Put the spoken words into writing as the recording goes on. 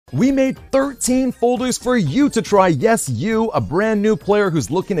We made 13 folders for you to try. Yes, you, a brand new player who's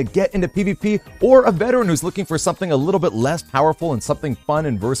looking to get into PvP, or a veteran who's looking for something a little bit less powerful and something fun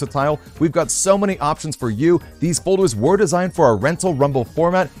and versatile. We've got so many options for you. These folders were designed for our rental rumble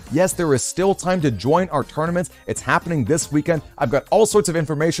format. Yes, there is still time to join our tournaments. It's happening this weekend. I've got all sorts of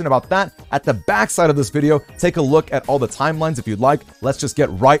information about that at the backside of this video. Take a look at all the timelines if you'd like. Let's just get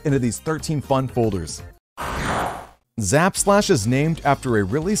right into these 13 fun folders. ZapSlash is named after a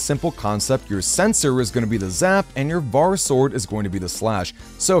really simple concept. Your sensor is going to be the zap and your var sword is going to be the slash.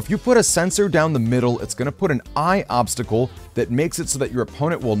 So if you put a sensor down the middle, it's going to put an eye obstacle that makes it so that your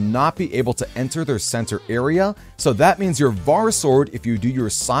opponent will not be able to enter their center area. So that means your var sword, if you do your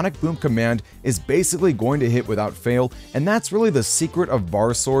sonic boom command, is basically going to hit without fail. And that's really the secret of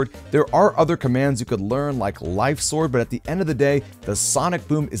var sword. There are other commands you could learn like life sword, but at the end of the day, the sonic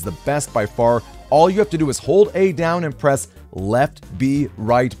boom is the best by far. All you have to do is hold A down and press left B,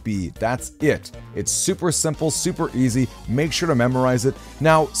 right B. That's it. It's super simple, super easy. Make sure to memorize it.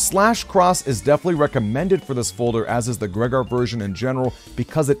 Now, slash cross is definitely recommended for this folder, as is the Gregor version in general,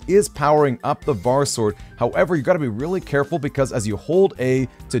 because it is powering up the var sword. However, you got to be really careful because as you hold A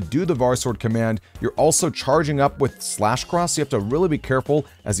to do the var sword command, you're also charging up with slash cross. So you have to really be careful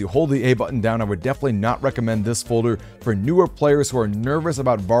as you hold the A button down. I would definitely not recommend this folder for newer players who are nervous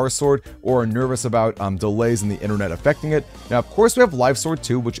about var sword or are nervous about delays in the internet affecting it. Now, of course, we have Life Sword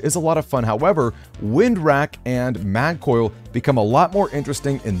too, which is a lot of fun. However, Wind Rack and Mag Coil become a lot more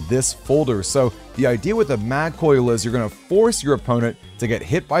interesting in this folder. So the idea with the Mag Coil is you're going to force your opponent to get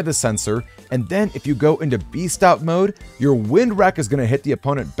hit by the sensor. And then if you go into Beast Out mode, your Wind Rack is going to hit the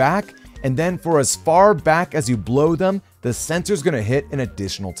opponent back. And then for as far back as you blow them, the sensor is going to hit an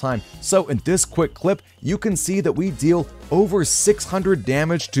additional time. So in this quick clip, you can see that we deal over 600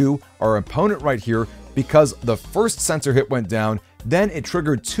 damage to our opponent right here, because the first sensor hit went down, then it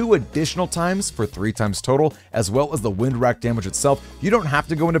triggered 2 additional times for 3 times total, as well as the Wind Rack damage itself. You don't have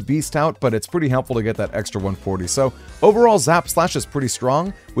to go into Beast Out, but it's pretty helpful to get that extra 140. So overall, ZapSlash is pretty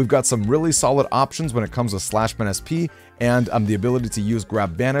strong. We've got some really solid options when it comes to Slashman SP and the ability to use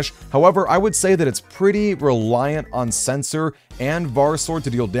Grab Vanish. However, I would say that it's pretty reliant on Sensor and var sword to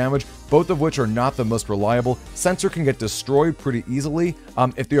deal damage, both of which are not the most reliable. Sensor can get destroyed pretty easily.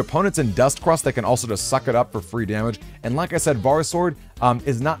 If the opponent's in Dust Cross, they can also just suck it up for free damage. And like I said, var sword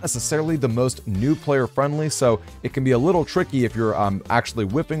is not necessarily the most new player friendly, so it can be a little tricky if you're actually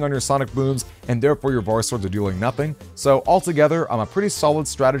whipping on your sonic booms, and therefore your var swords are doing nothing. So altogether, a pretty solid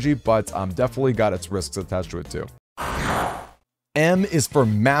strategy, but definitely got its risks attached to it too. M is for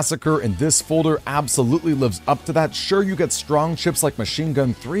Massacre, and this folder absolutely lives up to that. Sure, you get strong chips like Machine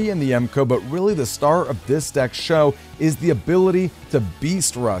Gun 3 in the MCO, but really the star of this deck's show is the ability to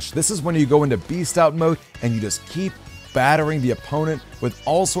Beast Rush. This is when you go into Beast Out mode and you just keep battering the opponent with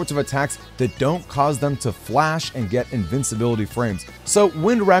all sorts of attacks that don't cause them to flash and get invincibility frames. So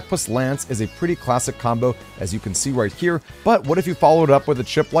Wind Rack plus Lance is a pretty classic combo, as you can see right here, but what if you followed up with a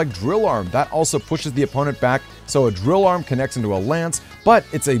chip like Drill Arm? That also pushes the opponent back, so a Drill Arm connects into a Lance, but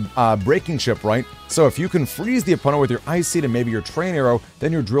it's a breaking chip, right? So if you can freeze the opponent with your Ice Seed and maybe your Train Arrow,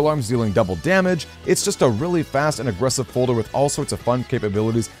 then your Drill Arm's dealing double damage. It's just a really fast and aggressive folder with all sorts of fun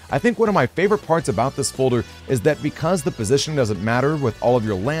capabilities. I think one of my favorite parts about this folder is that because the position doesn't matter with all of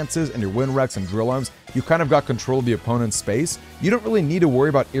your Lances and your Wind Racks and Drill Arms, you kind of got control of the opponent's space. You don't really need to worry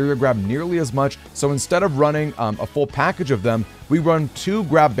about area grab nearly as much, so instead of running a full package of them, we run 2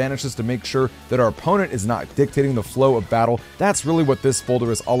 grab banishes to make sure that our opponent is not dictating the flow of battle. That's really what this folder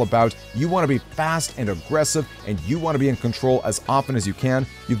is all about. You want to be fast and aggressive, and you want to be in control as often as you can.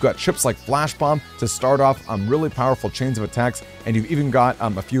 You've got chips like Flash Bomb to start off really powerful chains of attacks, and you've even got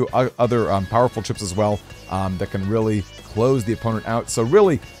a few other powerful chips as well that can really close the opponent out. So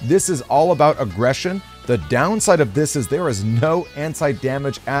really, this is all about aggression. The downside of this is there is no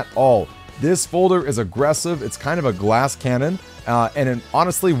anti-damage at all. This folder is aggressive. It's kind of a glass cannon.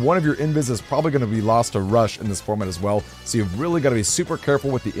 Honestly, one of your invis is probably going to be lost to rush in this format as well. So you've really got to be super careful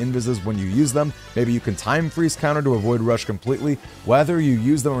with the invises when you use them. Maybe you can time freeze counter to avoid rush completely. Whether you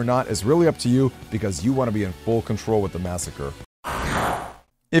use them or not is really up to you, because you want to be in full control with the Massacre.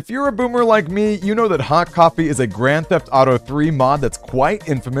 If you're a boomer like me, you know that HotCoffee is a Grand Theft Auto 3 mod that's quite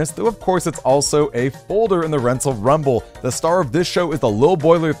infamous, though of course it's also a folder in the rental rumble. The star of this show is the Lil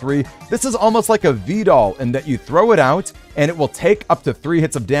Boiler 3. This is almost like a V-Doll in that you throw it out, and it will take up to 3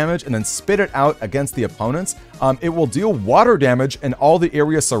 hits of damage and then spit it out against the opponents. It will deal water damage in all the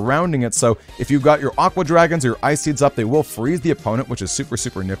areas surrounding it, so if you've got your Aqua Dragons or your Ice Seeds up, they will freeze the opponent, which is super,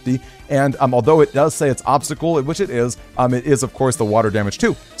 super nifty. And although it does say it's obstacle, which it is of course the water damage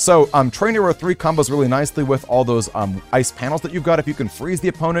too. So Train Arrow 3 combos really nicely with all those ice panels that you've got. If you can freeze the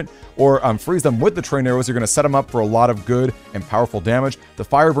opponent or freeze them with the Train Arrows, you're going to set them up for a lot of good and powerful damage. The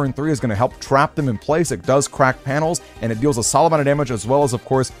Fire Burn 3 is going to help trap them in place. It does crack panels, and it deals a solid amount of damage, as well as, of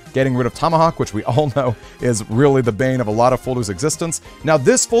course, getting rid of Tomahawk, which we all know is really the bane of a lot of folders' existence. Now,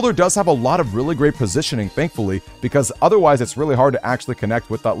 this folder does have a lot of really great positioning, thankfully, because otherwise it's really hard to actually connect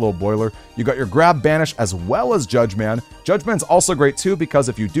with that little boiler. You got your Grab, Banish, as well as Judge Man. Judge Man's also great too, because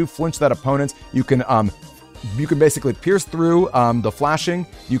if you do flinch that opponent, you can basically pierce through the flashing,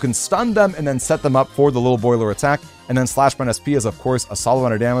 you can stun them and then set them up for the little boiler attack. And then Slashman SP is, of course, a solid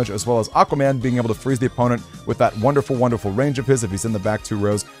amount of damage, as well as Aquaman being able to freeze the opponent with that wonderful, wonderful range of his if he's in the back 2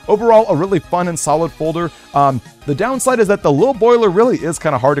 rows. Overall, a really fun and solid folder. The downside is that the little boiler really is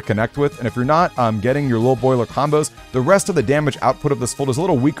kind of hard to connect with, and if you're not getting your little boiler combos, the rest of the damage output of this folder is a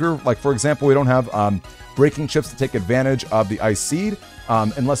little weaker. Like, for example, we don't have breaking chips to take advantage of the Ice Seed,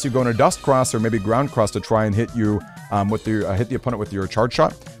 unless you go in a Dust Cross or maybe Ground Cross to try and hit you hit the opponent with your charge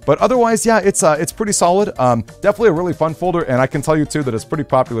shot. But otherwise, yeah, it's pretty solid. Definitely a really fun folder, and I can tell you too that it's pretty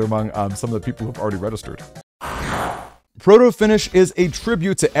popular among some of the people who've already registered. ProtoFinish is a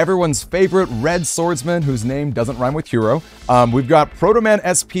tribute to everyone's favorite red swordsman whose name doesn't rhyme with hero. We've got Protoman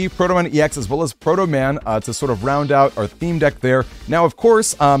SP, Protoman EX, as well as Protoman to sort of round out our theme deck there. Now, of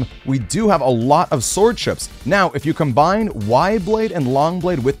course, we do have a lot of sword chips. Now, if you combine Wide Blade and Long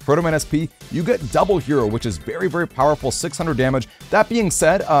Blade with Protoman SP, you get double hero, which is very, very powerful, 600 damage. That being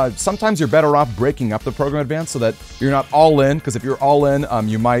said, sometimes you're better off breaking up the program advance so that you're not all in, because if you're all in,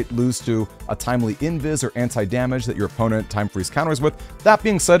 you might lose to a timely invis or anti-damage that your opponent time freeze counters with. That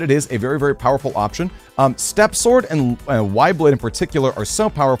being said, it is a very, very powerful option. Step Sword and Wide Blade in particular are so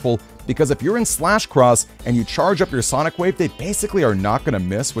powerful because if you're in Slash Cross and you charge up your Sonic Wave, they basically are not going to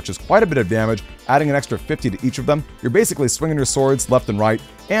miss, which is quite a bit of damage, adding an extra 50 to each of them. You're basically swinging your swords left and right.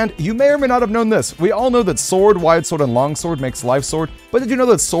 And you may or may not have known this. We all know that Sword, Wide Sword, and Long Sword makes Life Sword, but did you know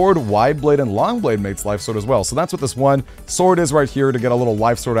that Sword, Wide Blade, and Long Blade makes Life Sword as well? So that's what this one sword is right here to get a little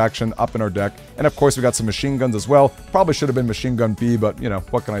Life Sword action up in our deck. And of course, we got some machine guns as well. Probably should have been Machine Gun B, but you know,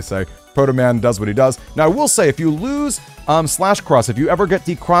 what can I say? Protoman does what he does. Now, I will say, if you lose Slash Cross, if you ever get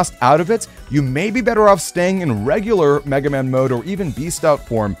decrossed out of it, you may be better off staying in regular Mega Man mode or even Beast Out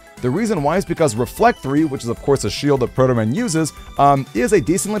form. The reason why is because Reflect 3, which is of course a shield that Protoman uses, is a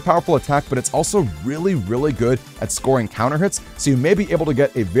decently powerful attack, but it's also really, really good at scoring counter hits, so you may be able to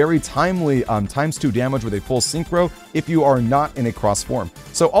get a very timely ×2 damage with a full synchro if you are not in a cross form.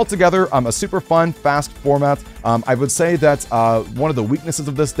 So altogether, a super fun, fast format. I would say that one of the weaknesses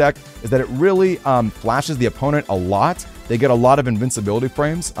of this deck is that it really flashes the opponent a lot. They get a lot of invincibility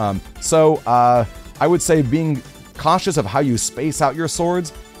frames. So I would say being cautious of how you space out your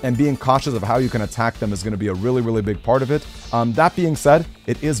swords and being cautious of how you can attack them is going to be a really, really big part of it. That being said,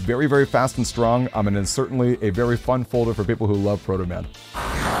 it is very, very fast and strong, and it's certainly a very fun folder for people who love Proto Man.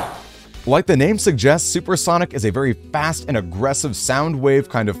 Like the name suggests, SuperSonic is a very fast and aggressive sound wave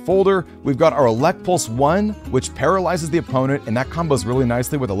kind of folder. We've got our Elect Pulse 1, which paralyzes the opponent, and that combos really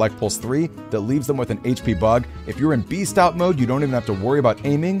nicely with Elect Pulse 3 that leaves them with an HP bug. If you're in Beast Out mode, you don't even have to worry about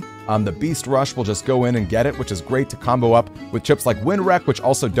aiming. The Beast Rush will just go in and get it, which is great to combo up with chips like Wind Wreck, which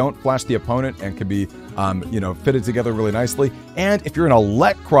also don't flash the opponent and can be, fitted together really nicely. And if you're in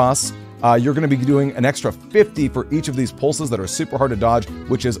Elect Cross, you're going to be doing an extra 50 for each of these pulses that are super hard to dodge,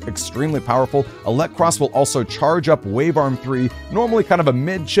 which is extremely powerful. Elect Cross will also charge up Wave Arm 3, normally kind of a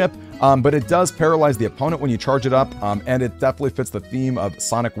mid chip, but it does paralyze the opponent when you charge it up, and it definitely fits the theme of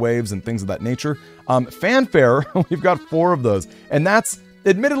Sonic Waves and things of that nature. Fanfare, we've got 4 of those, and that's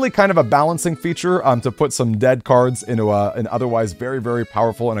admittedly kind of a balancing feature to put some dead cards into an otherwise very, very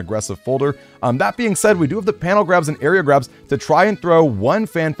powerful and aggressive folder. That being said, we do have the panel grabs and area grabs to try and throw one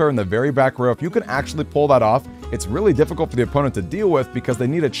Fanfare in the very back row. If you can actually pull that off, it's really difficult for the opponent to deal with because they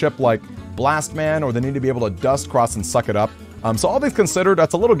need a chip like Blast Man, or they need to be able to Dust Cross and suck it up. So all things considered,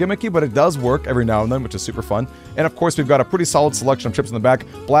 that's a little gimmicky, but it does work every now and then, which is super fun. And of course, we've got a pretty solid selection of chips in the back.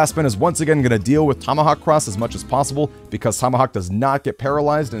 Blastman is once again going to deal with Tomahawk Cross as much as possible because Tomahawk does not get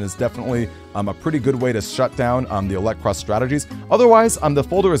paralyzed and is definitely a pretty good way to shut down the Elect Cross strategies. Otherwise, the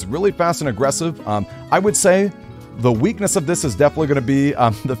folder is really fast and aggressive. I would say the weakness of this is definitely going to be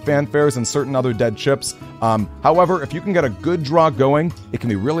the fanfares and certain other dead chips. However, if you can get a good draw going, it can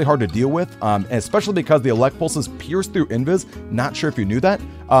be really hard to deal with, and especially because the elect pulses pierce through invis. Not sure if you knew that.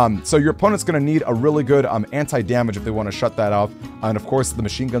 So your opponent's going to need a really good anti-damage if they want to shut that off. And of course, the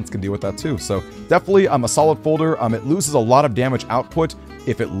machine guns can deal with that too. So definitely a solid folder. It loses a lot of damage output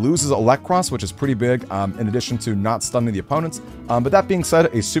if it loses elect cross, which is pretty big, in addition to not stunning the opponents. But that being said,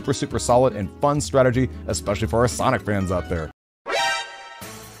 a super solid and fun strategy, especially for our Sonic fans out there.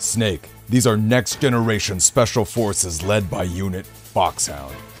 Snake. These are next generation special forces led by Unit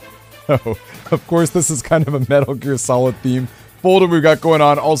FoxHound. Oh, of course, this is kind of a Metal Gear Solid theme folder we've got going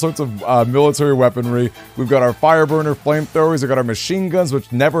on, all sorts of military weaponry. We've got our fireburner flamethrowers, we've got our machine guns,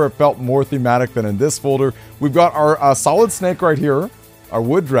 which never have felt more thematic than in this folder. We've got our solid snake right here, our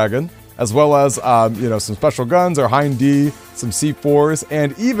wood dragon, as well as, you know, some special guns, our Hind D, some C4s,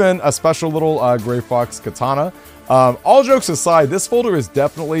 and even a special little Gray Fox katana. All jokes aside, this folder is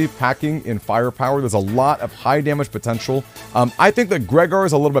definitely packing in firepower. There's a lot of high damage potential. I think that Gregor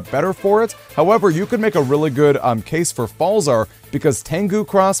is a little bit better for it. However, you could make a really good case for Falzar, because Tengu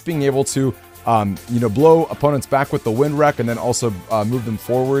Cross being able to you know, blow opponents back with the wind wreck and then also move them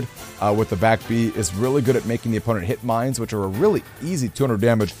forward with the back B is really good at making the opponent hit mines, which are a really easy 200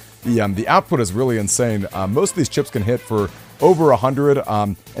 damage. The output is really insane. Most of these chips can hit for over 100,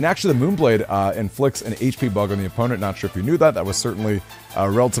 and actually the Moonblade inflicts an HP bug on the opponent. Not sure if you knew that. That was certainly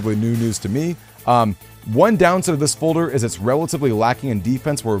relatively new news to me. One downside of this folder is it's relatively lacking in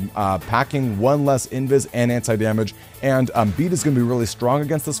defense. We're packing one less invis and anti-damage, and beat is going to be really strong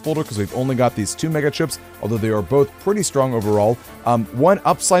against this folder because we've only got these 2 mega chips, although they are both pretty strong overall. One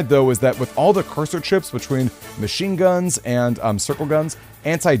upside though is that with all the cursor chips between machine guns and circle guns,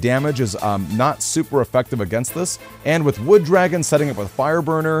 anti-damage is not super effective against this, and with Wood Dragon setting up with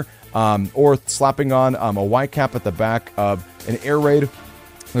Fireburner or slapping on a white cap at the back of an air raid,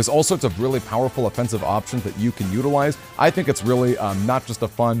 there's all sorts of really powerful offensive options that you can utilize. I think it's really not just a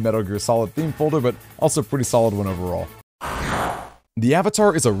fun Metal Gear Solid theme folder, but also a pretty solid one overall. The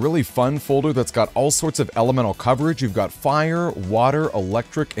Avatar is a really fun folder that's got all sorts of elemental coverage. You've got fire, water,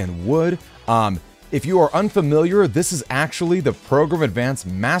 electric, and wood. If you are unfamiliar, this is actually the Program Advanced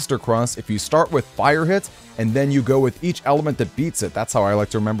Master Cross. If you start with fire hits, and then you go with each element that beats it. That's how I like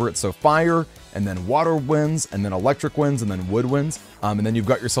to remember it. So fire, and then water wins, and then electric wins, and then wood wins. And then you've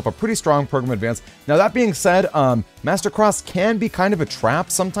got yourself a pretty strong Program Advance. Now that being said, Master Cross can be kind of a trap.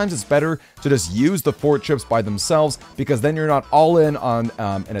 Sometimes it's better to just use the 4 chips by themselves, because then you're not all in on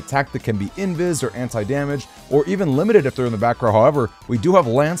an attack that can be invis or anti-damage, or even limited if they're in the back row. However, we do have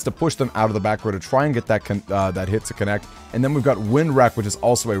Lance to push them out of the back row to try and get that that hit to connect. And then we've got Wind Wreck, which is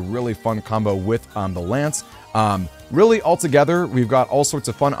also a really fun combo with the Lance. Really, altogether, we've got all sorts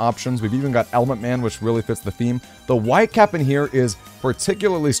of fun options. We've even got Element Man, which really fits the theme. The white cap in here is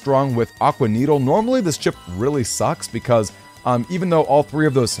particularly strong with Aqua Needle. Normally, this chip really sucks because even though all 3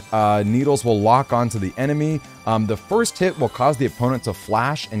 of those needles will lock onto the enemy, the first hit will cause the opponent to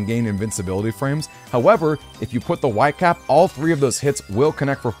flash and gain invincibility frames. However, if you put the white cap, all 3 of those hits will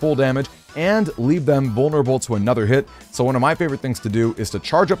connect for full damage and leave them vulnerable to another hit. So one of my favorite things to do is to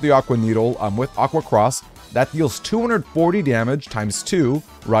charge up the Aqua Needle with Aqua Cross. That deals 240 damage times 2,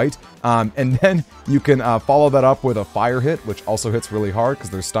 right? And then you can follow that up with a fire hit, which also hits really hard because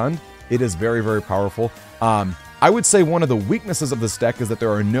they're stunned. It is very, very powerful. I would say one of the weaknesses of this deck is that there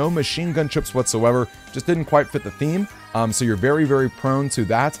are no machine gun chips whatsoever. Just didn't quite fit the theme. So you're very, very prone to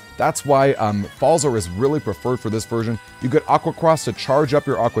that. That's why Falzar is really preferred for this version. You get Aqua Cross to charge up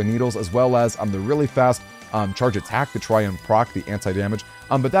your Aqua Needles, as well as the really fast charge attack to try and proc the anti-damage.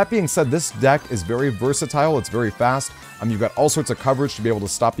 But that being said, this deck is very versatile. It's very fast. You've got all sorts of coverage to be able to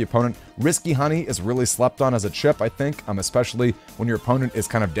stop the opponent. Risky Honey is really slept on as a chip, I think, especially when your opponent is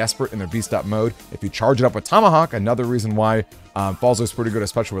kind of desperate in their beast up mode. If you charge it up with Tomahawk, another reason why Falzar is pretty good,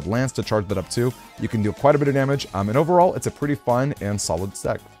 especially with Lance to charge that up too. You can do quite a bit of damage, and overall, it's a pretty fun and solid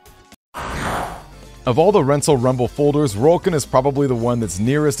deck. Of all the Rental Rumble folders, Rolkin is probably the one that's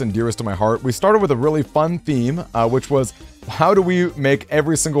nearest and dearest to my heart. We started with a really fun theme, which was how do we make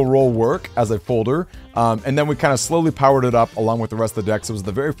every single roll work as a folder, and then we kind of slowly powered it up along with the rest of the decks. It was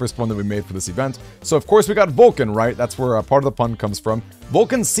the very first one that we made for this event. So of course we got Vulcan, right? That's where part of the pun comes from.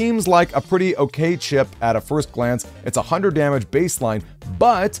 Vulcan seems like a pretty okay chip at a first glance. It's 100 damage baseline,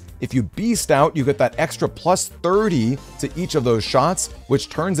 but if you beast out, you get that extra plus 30 to each of those shots, which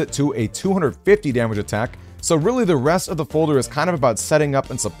turns it to a 250 damage attack. So really the rest of the folder is kind of about setting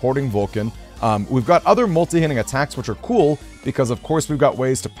up and supporting Vulcan. We've got other multi-hitting attacks which are cool, because of course we've got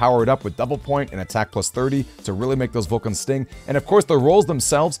ways to power it up with double point and attack plus 30 to really make those Vulcans sting. And of course the rolls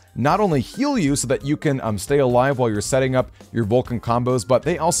themselves not only heal you so that you can stay alive while you're setting up your Vulcan combos, but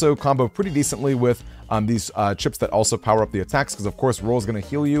they also combo pretty decently with these chips that also power up the attacks, because of course roll is going to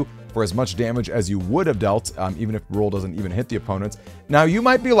heal you for as much damage as you would have dealt, even if roll doesn't even hit the opponent. Now you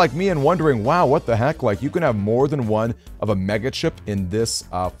might be like me and wondering, wow, what the heck, like you can have more than one of a mega chip in this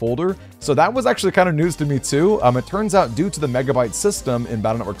folder. So that was actually kind of news to me too. It turns out due to the megabyte system in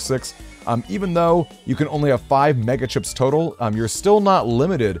Battle Network 6, even though you can only have 5 mega chips total, you're still not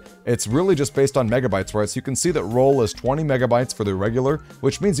limited. It's really just based on megabytes, right? So you can see that roll is 20 megabytes for the regular,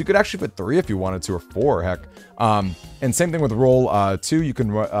 which means you could actually fit 3 if you wanted to, or 4, heck. And same thing with roll 2, you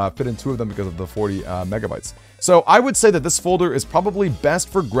can fit in 2 of them because of the 40 megabytes. So I would say that this folder is probably best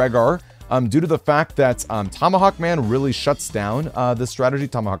for Gregar, due to the fact that Tomahawk Man really shuts down this strategy,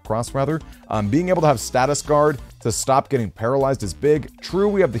 Tomahawk Cross rather. Being able to have Status Guard to stop getting paralyzed is big. True,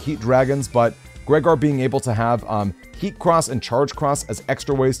 we have the Heat Dragons, but Gregar being able to have Heat Cross and Charge Cross as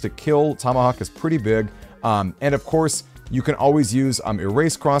extra ways to kill Tomahawk is pretty big. And of course, you can always use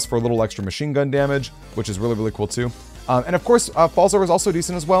Erase Cross for a little extra machine gun damage, which is really, really cool too. And of course, Falls Over is also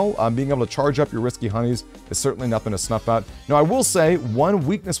decent as well. Being able to charge up your risky honeys is certainly nothing to snuff at. Now, I will say one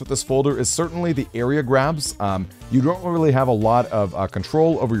weakness with this folder is certainly the area grabs. You don't really have a lot of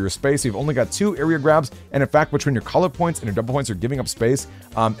control over your space. You've only got 2 area grabs, and in fact, between your color points and your double points, you're giving up space.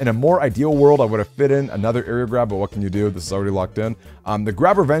 In a more ideal world, I would have fit in another area grab, but what can you do? This is already locked in. The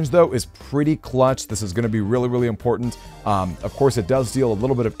Grab Revenge, though, is pretty clutch. This is going to be really, really important. Of course, it does deal a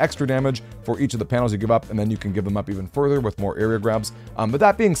little bit of extra damage for each of the panels you give up, and then you can give them up even further with more area grabs. But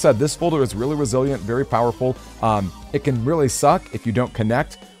that being said, this folder is really resilient, very powerful. It can really suck if you don't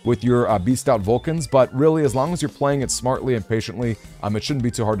connect with your Beast Out Vulcans, but really, as long as you're playing it smartly and patiently, it shouldn't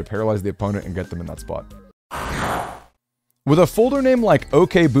be too hard to paralyze the opponent and get them in that spot. With a folder name like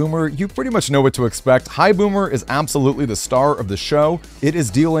OkBoomer, you pretty much know what to expect. HiBoomer is absolutely the star of the show. It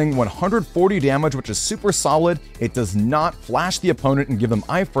is dealing 140 damage, which is super solid. It does not flash the opponent and give them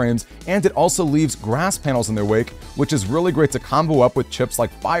iframes, and it also leaves grass panels in their wake, which is really great to combo up with chips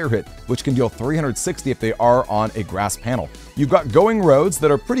like Fire Hit, which can deal 360 if they are on a grass panel. You've got Going Roads that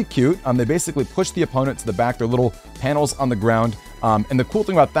are pretty cute. They basically push the opponent to the back. They're little panels on the ground. And the cool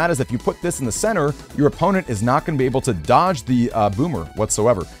thing about that is if you put this in the center, your opponent is not going to be able to dodge the boomer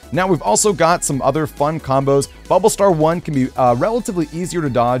whatsoever. Now, we've also got some other fun combos. Bubble Star 1 can be relatively easier to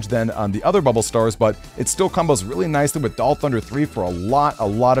dodge than the other Bubble Stars, but it still combos really nicely with Doll Thunder 3 for a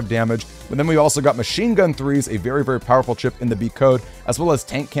lot of damage. But then we also got Machine Gun 3s, a very, very powerful chip in the B code, as well as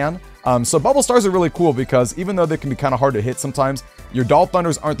Tank Can. So Bubble Stars are really cool because even though they can be kind of hard to hit sometimes, your Doll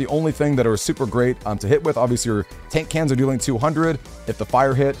Thunders aren't the only thing that are super great to hit with. Obviously, your Tank Cans are dealing 200. If the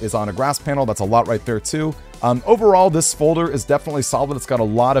Fire Hit is on a grass panel, that's a lot right there too. Overall, this folder is definitely solid. It's got a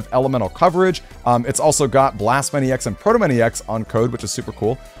lot of elemental coverage. It's also got Blast Many X and Proto Many X on code, which is super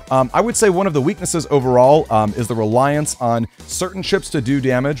cool. I would say one of the weaknesses overall is the reliance on certain chips to do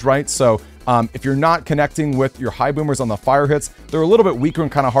damage, right? So if you're not connecting with your high boomers on the fire hits, they're a little bit weaker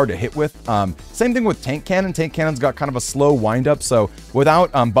and kind of hard to hit with. Same thing with Tank Cannon. Tank Cannon's got kind of a slow windup, so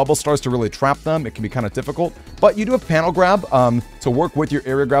without Bubble Stars to really trap them, it can be kind of difficult. But you do have Panel Grab to work with your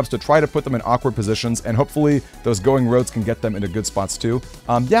area grabs to try to put them in awkward positions, and hopefully those Going Roads can get them into good spots too.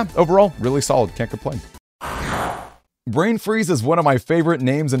 Yeah, overall, really solid. Can't complain. BrainFreeze is one of my favorite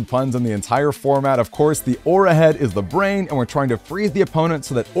names and puns in the entire format. Of course, the Aura Head is the brain, and we're trying to freeze the opponent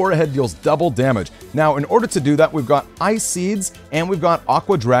so that Aura Head deals double damage. Now, in order to do that, we've got Ice Seeds and we've got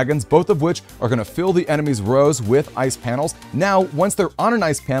Aqua Dragons, both of which are going to fill the enemy's rows with ice panels. Now, once they're on an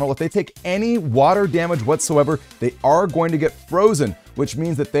ice panel, if they take any water damage whatsoever, they are going to get frozen, which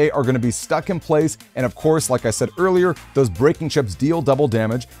means that they are going to be stuck in place. And of course, like I said earlier, those breaking chips deal double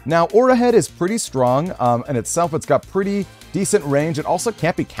damage. Now, Aura Head is pretty strong in itself. It's got pretty decent range. It also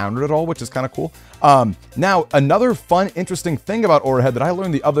can't be countered at all, which is kind of cool. Now, another fun, interesting thing about Aura Head that I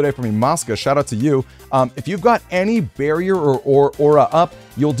learned the other day from Massacre, shout out to you. If you've got any barrier or aura up,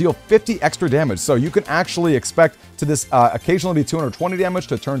 you'll deal 50 extra damage. So you can actually expect to this occasionally be 220 damage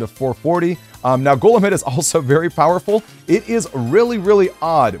to turn to 440. Now, Golem Hit is also very powerful. It is really, really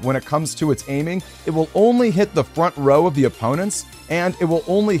odd when it comes to its aiming. It will only hit the front row of the opponents, and it will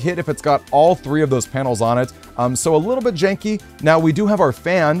only hit if it's got all 3 of those panels on it. So a little bit janky. Now, we do have our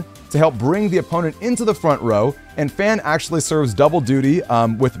Fan to help bring the opponent into the front row, and Fan actually serves double duty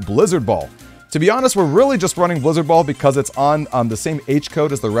with Blizzard Ball. To be honest, we're really just running Blizzard Ball because it's on the same H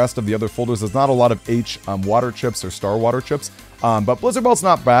code as the rest of the other folders. There's not a lot of H water chips or star water chips. But Blizzard Ball's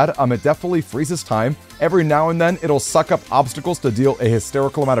not bad. It definitely freezes time. Every now and then, it'll suck up obstacles to deal a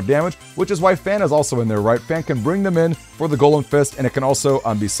hysterical amount of damage, which is why Fan is also in there, right? Fan can bring them in for the Golem Fist, and it can also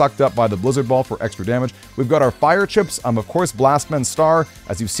be sucked up by the Blizzard Ball for extra damage. We've got our fire chips, of course, Blastman Star,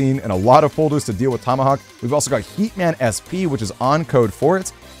 as you've seen in a lot of folders to deal with Tomahawk. We've also got Heatman SP, which is on code for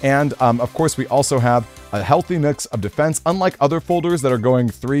it. And, of course, we also have a healthy mix of defense, unlike other folders that are going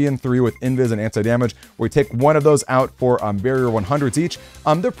 3 and 3 with invis and anti-damage, where we take one of those out for barrier 100s each.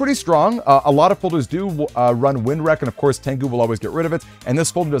 They're pretty strong. A lot of folders do run Windwreck, and of course Tengu will always get rid of it. And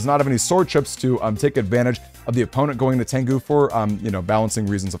this folder does not have any sword chips to take advantage of the opponent going to Tengu for, balancing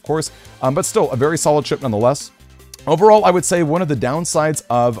reasons, of course. But still, a very solid chip nonetheless. Overall, I would say one of the downsides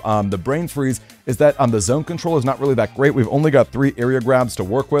of the BrainFreeze is that the zone control is not really that great. We've only got 3 area grabs to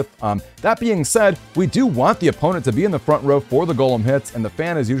work with. That being said, we do want the opponent to be in the front row for the golem hits, and the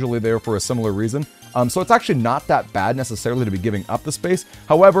fan is usually there for a similar reason. So it's actually not that bad necessarily to be giving up the space.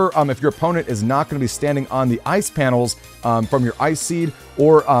 However, if your opponent is not going to be standing on the ice panels from your ice seed,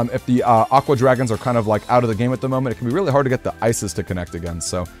 or if the Aqua Dragons are kind of like out of the game at the moment, it can be really hard to get the ices to connect again.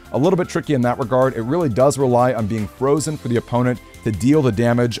 So a little bit tricky in that regard. It really does rely on being frozen for the opponent to deal the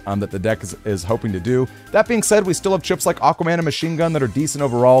damage that the deck is hoping to do. That being said, we still have chips like Aquaman and Machine Gun that are decent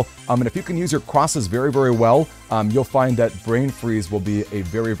overall. And if you can use your crosses very, very well, you'll find that BrainFreeze will be a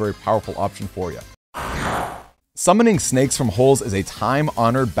very, very powerful option for you. Summoning snakes from holes is a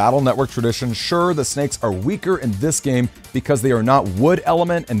time-honored Battle Network tradition. Sure, the snakes are weaker in this game because they are not wood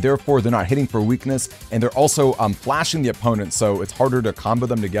element, and therefore they're not hitting for weakness, and they're also flashing the opponent, so it's harder to combo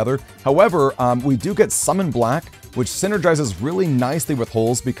them together. However, we do get Summon Black, which synergizes really nicely with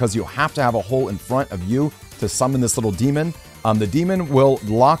holes because you have to have a hole in front of you to summon this little demon. The demon will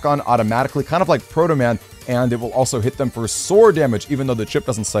lock on automatically, kind of like Proto Man, and it will also hit them for sword damage, even though the chip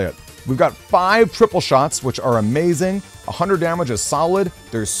doesn't say it. We've got 5 triple shots, which are amazing. 100 damage is solid.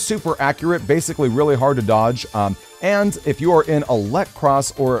 They're super accurate, basically really hard to dodge. And if you are in a Let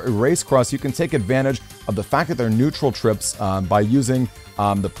Cross or Erase Cross, you can take advantage of the fact that they're neutral trips by using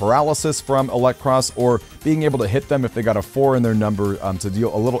the paralysis from Elect Cross, or being able to hit them if they got a 4 in their number to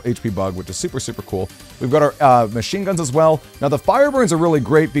deal a little HP bug, which is super, super cool. We've got our machine guns as well. Now, the fire burns are really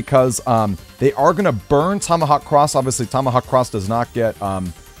great because they are going to burn Tomahawk Cross. Obviously, Tomahawk Cross does not get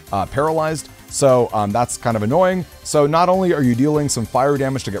paralyzed, so that's kind of annoying. So not only are you dealing some fire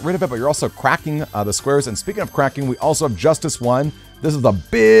damage to get rid of it, but you're also cracking the squares. And speaking of cracking, we also have Justice 1. This is the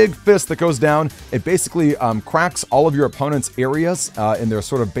big fist that goes down. It basically cracks all of your opponent's areas in their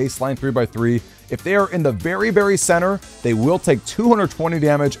sort of baseline 3x3. If they are in the very, very center, they will take 220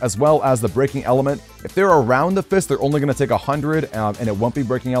 damage, as well as the breaking element. If they're around the fist, they're only going to take 100, and it won't be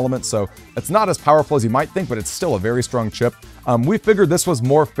breaking element. So it's not as powerful as you might think, but it's still a very strong chip. We figured this was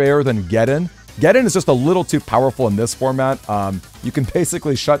more fair than Get-In. Get-In is just a little too powerful in this format. You can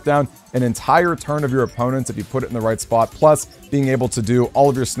basically shut down an entire turn of your opponents if you put it in the right spot, plus being able to do all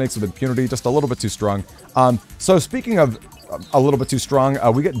of your snakes with impunity, just a little bit too strong. So speaking of a little bit too strong,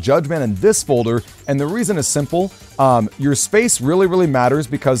 we get Judgment in this folder, and the reason is simple. Your space really, really matters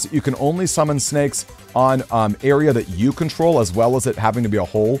because you can only summon snakes on area that you control, as well as it having to be a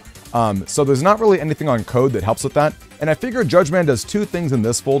hole. So there's not really anything on code that helps with that. And I figure Judgment does 2 things in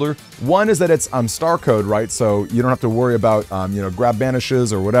this folder. One is that it's star code, right? So you don't have to worry about, grab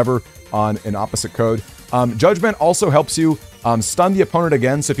banishes or whatever on an opposite code. Judgment also helps you stun the opponent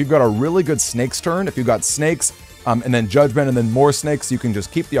again. So if you've got a really good snakes turn, if you've got snakes, and then Judgment and then more snakes, you can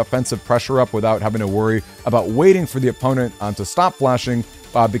just keep the offensive pressure up without having to worry about waiting for the opponent to stop flashing,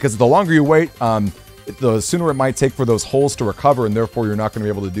 because the longer you wait, the sooner it might take for those holes to recover, and therefore you're not going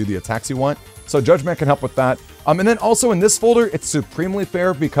to be able to do the attacks you want. So Judgment can help with that. And then also in this folder, it's supremely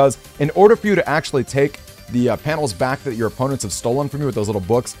fair because in order for you to actually take the panels back that your opponents have stolen from you with those little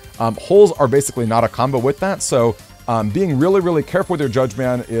books, holes are basically not a combo with that. So being really, really careful with your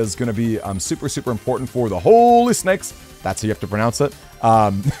Judgment is going to be super, super important for the HoleySnakes. That's how you have to pronounce it.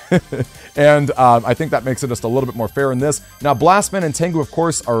 And I think that makes it just a little bit more fair in this. Now, Blastman and Tengu, of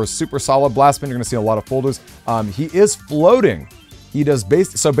course, are super solid. Blastman, you're going to see a lot of folders. He is floating. He does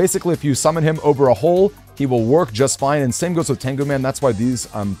so basically, if you summon him over a hole, he will work just fine. And same goes with Tengu Man. That's why these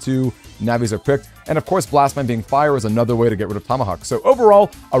 2 Navis are picked. And of course, Blastman being fire is another way to get rid of Tomahawk. So overall,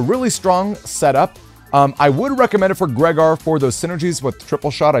 a really strong setup. I would recommend it for Gregar for those synergies with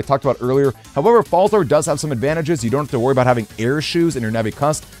triple shot I talked about earlier. However, Falter does have some advantages. You don't have to worry about having air shoes in your Navi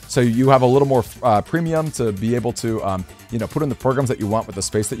Cust, so you have a little more premium to be able to put in the programs that you want with the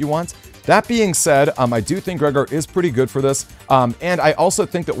space that you want. That being said, I do think Gregor is pretty good for this. And I also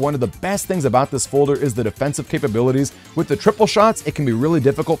think that one of the best things about this folder is the defensive capabilities. With the triple shots, it can be really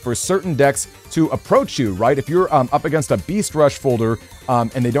difficult for certain decks to approach you, right? If you're up against a Beast Rush folder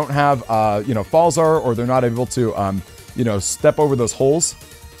and they don't have, Falzar, or they're not able to, step over those holes,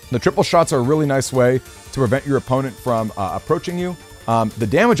 the triple shots are a really nice way to prevent your opponent from approaching you. The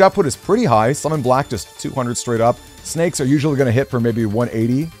damage output is pretty high. Summon Black just 200 straight up. Snakes are usually going to hit for maybe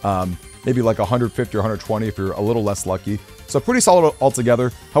 180, maybe like 150 or 120 if you're a little less lucky. So pretty solid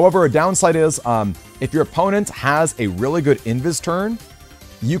altogether. However, a downside is if your opponent has a really good invis turn,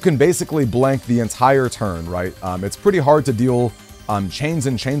 you can basically blank the entire turn, right? It's pretty hard to deal chains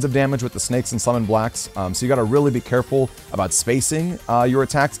and chains of damage with the snakes and summon blacks. So you got to really be careful about spacing your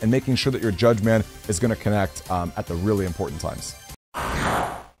attacks and making sure that your Judge Man is going to connect at the really important times.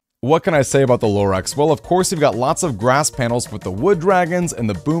 What can I say about the Lorax? Well, of course, you've got lots of grass panels with the wood dragons and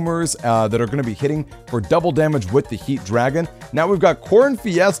the boomers that are going to be hitting for double damage with the heat dragon. Now we've got Corn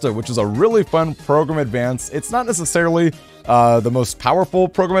Fiesta, which is a really fun program advance. It's not necessarily the most powerful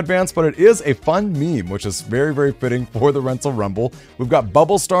program advance, but it is a fun meme, which is very, very fitting for the Rental Rumble. We've got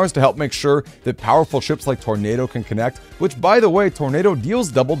Bubble Stars to help make sure that powerful ships like Tornado can connect, which, by the way, Tornado deals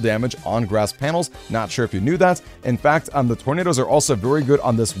double damage on grass panels. Not sure if you knew that. In fact, the Tornadoes are also very good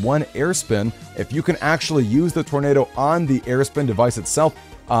on this one air spin. If you can actually use the Tornado on the air spin device itself,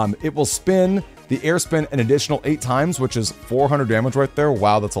 it will spin the air spin an additional 8 times, which is 400 damage right there.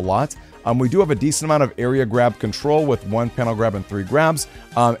 Wow, that's a lot. We do have a decent amount of area grab control with 1 panel grab and 3 grabs.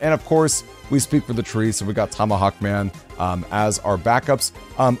 And of course, we speak for the tree, so we got Tomahawk Man as our backups.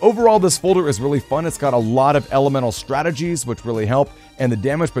 Overall, this folder is really fun. It's got a lot of elemental strategies, which really help. And the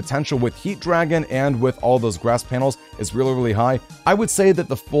damage potential with Heat Dragon and with all those grass panels is really, really high. I would say that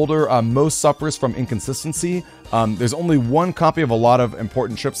the folder most suffers from inconsistency. There's only one copy of a lot of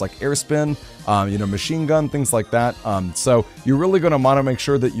important ships like Airspin, Machine Gun, things like that. So you're really going to want to make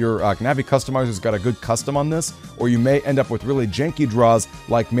sure that your Navi customizer's got a good custom on this, or you may end up with really janky draws,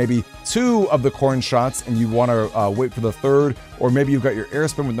 like maybe 2 of the corn shots and you want to wait for the 3rd, or maybe you've got your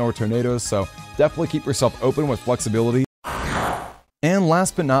Airspin with no tornadoes. So definitely keep yourself open with flexibility. And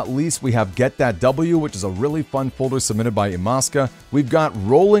last but not least, we have Get That W, which is a really fun folder submitted by Imaska. We've got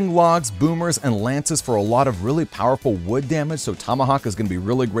Rolling Logs, Boomers, and Lances for a lot of really powerful wood damage, so Tomahawk is going to be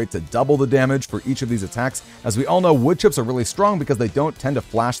really great to double the damage for each of these attacks. As we all know, wood chips are really strong because they don't tend to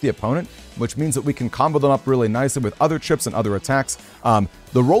flash the opponent, which means that we can combo them up really nicely with other chips and other attacks.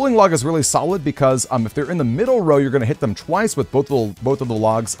 The Rolling Log is really solid because if they're in the middle row, you're going to hit them twice with both of the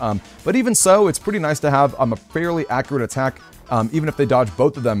logs. But even so, it's pretty nice to have a fairly accurate attack. Even if they dodge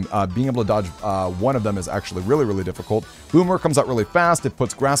both of them, being able to dodge one of them is actually really, really difficult. Boomer comes out really fast, it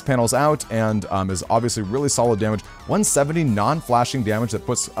puts grass panels out, and is obviously really solid damage. 170 non-flashing damage that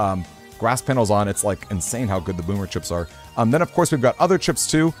puts grass panels on. It's like insane how good the Boomer chips are. Then of course we've got other chips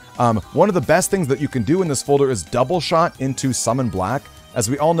too. One of the best things that you can do in this folder is double shot into Summon Black. As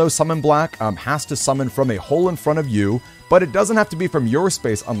we all know, Summon Black has to summon from a hole in front of you, but it doesn't have to be from your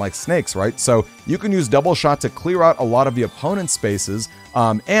space, unlike snakes, right? So you can use double shot to clear out a lot of the opponent's spaces,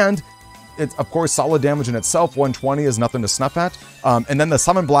 and it's, of course, solid damage in itself. 120 is nothing to snuff at. And then the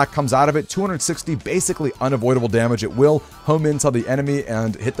Summon Black comes out of it, 260, basically unavoidable damage. It will home into the enemy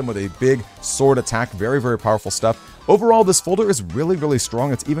and hit them with a big sword attack. Very, very powerful stuff. Overall, this folder is really, really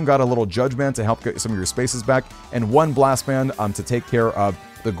strong. It's even got a little Judge Man to help get some of your spaces back, and 1 Blast Man to take care of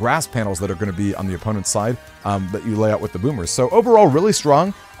the grass panels that are going to be on the opponent's side that you lay out with the Boomers. So overall, really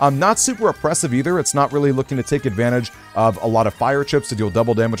strong. Not super oppressive either. It's not really looking to take advantage of a lot of fire chips to deal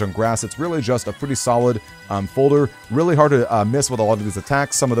double damage on grass. It's really just a pretty solid folder. Really hard to miss with a lot of these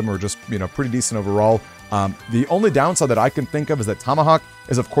attacks. Some of them are just, pretty decent overall. The only downside that I can think of is that Tomahawk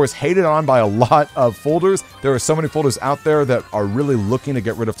is, of course, hated on by a lot of folders. There are so many folders out there that are really looking to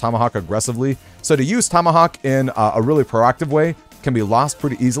get rid of Tomahawk aggressively. So to use Tomahawk in a really proactive way can be lost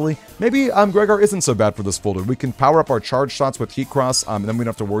pretty easily. Maybe Gregor isn't so bad for this folder. We can power up our charge shots with Heat Cross, and then we don't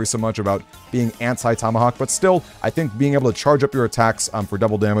have to worry so much about being anti-Tomahawk. But still, I think being able to charge up your attacks for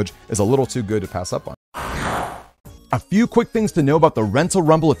double damage is a little too good to pass up on. A few quick things to know about the Rental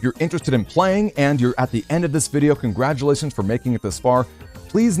Rumble if you're interested in playing and you're at the end of this video. Congratulations for making it this far.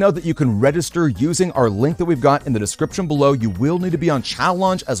 Please know that you can register using our link that we've got in the description below. You will need to be on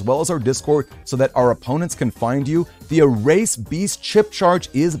Challenge as well as our Discord so that our opponents can find you. The Erase Beast chip charge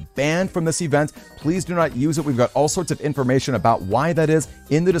is banned from this event. Please do not use it. We've got all sorts of information about why that is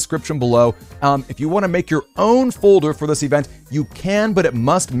in the description below. If you want to make your own folder for this event, you can, but it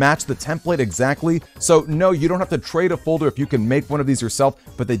must match the template exactly. So no, you don't have to trade a folder if you can make one of these yourself,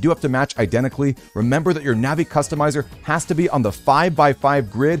 but they do have to match identically. Remember that your Navi customizer has to be on the 5x5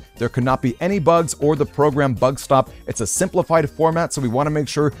 grid. There cannot be any bugs or the program bug stop. It's a simplified format, so we want to make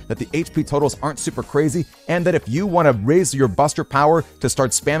sure that the HP totals aren't super crazy, and that if you want to raise your buster power to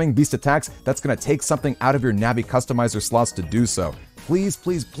start spamming beast attacks, that's going to take something out of your Navi customizer slots to do so. Please,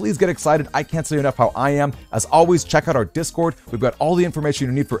 please, please get excited. I can't say enough how I am. As always, check out our Discord. We've got all the information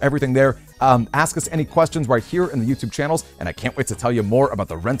you need for everything there. Ask us any questions right here in the YouTube channels, and I can't wait to tell you more about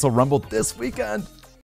the Rental Rumble this weekend.